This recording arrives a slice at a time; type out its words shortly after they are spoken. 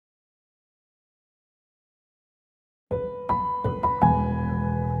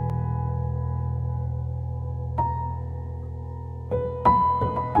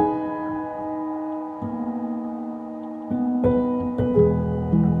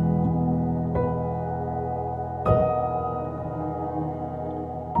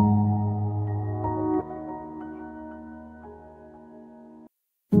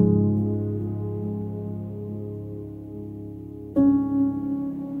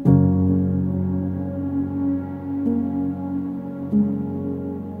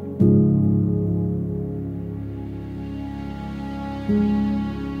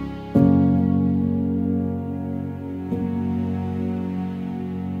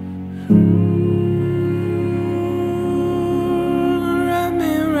Wrap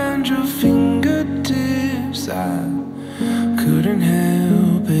me around your fingertips, I couldn't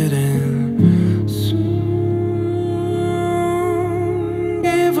help it, and soon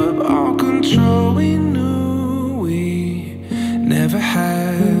gave up all control. We knew we never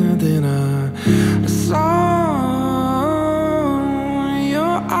had, then I saw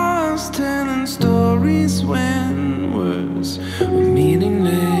your eyes telling stories when words were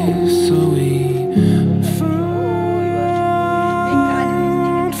meaningless, so we fought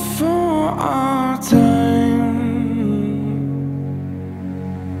for our time.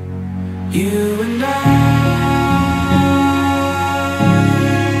 You and I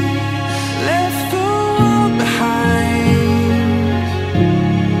left the world behind.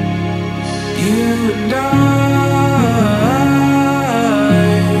 You and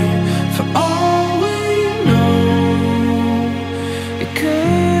for all we know, it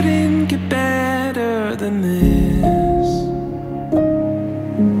couldn't get better than this.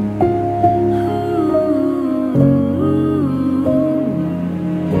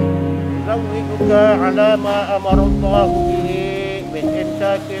 على ما أمر الله به من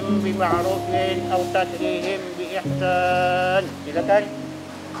إمساك بمعروف أو تسريح بإحسان. Silakan.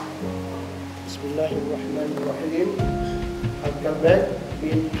 Bismillahirrahmanirrahim. Haikal Beck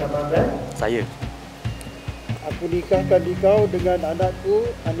bin Beck. Saya. Aku nikahkan kau dengan anakku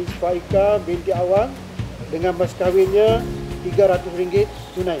Anis Faiqa binti Awang dengan mas kahwinnya RM300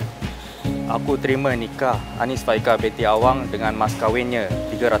 tunai. Aku terima nikah Anis Faiqa binti Awang dengan mas kahwinnya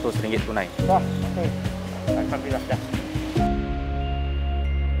RM300 tunai. Wah, okey. Alhamdulillah dah.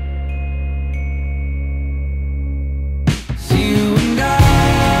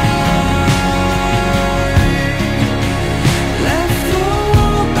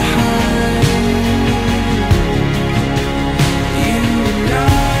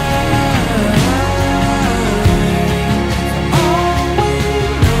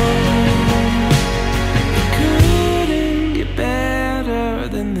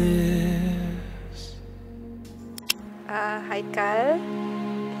 Haikal,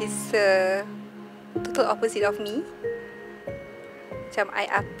 he's total opposite of me. Macam I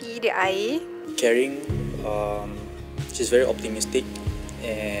api, dia air. Caring, she's very optimistic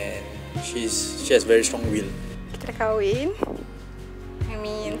and she has very strong will. Kita dah kahwin. I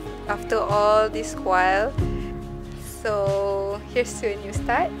mean, after all this while, so here's to a new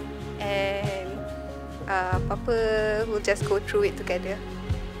start, and Papa will just go through it together,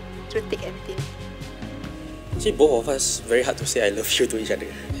 through thick and thin. See, both of us very hard to say I love you to each other,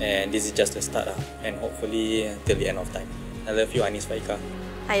 and this is just the start, and hopefully till the end of time. I love you, Anis Faiqa.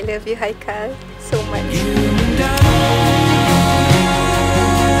 I love you, Haikal, so much.